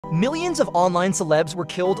Millions of online celebs were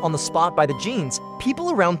killed on the spot by the jeans.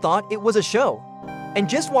 People around thought it was a show and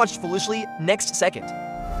just watched foolishly next second.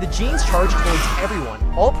 The jeans charged towards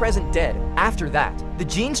everyone, all present dead. After that, the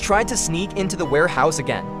jeans tried to sneak into the warehouse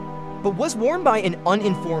again, but was warned by an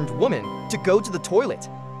uninformed woman to go to the toilet.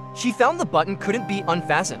 She found the button couldn't be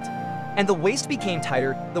unfastened, and the waist became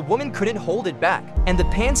tighter. The woman couldn't hold it back, and the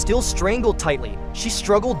pants still strangled tightly. She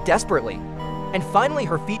struggled desperately, and finally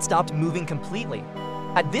her feet stopped moving completely.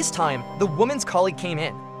 At this time, the woman's colleague came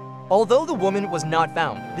in. Although the woman was not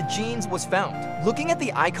found, the jeans was found. Looking at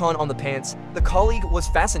the icon on the pants, the colleague was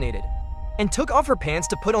fascinated and took off her pants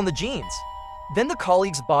to put on the jeans. Then the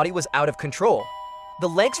colleague's body was out of control. The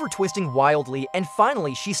legs were twisting wildly, and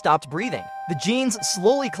finally she stopped breathing. The jeans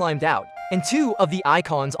slowly climbed out, and two of the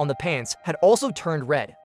icons on the pants had also turned red.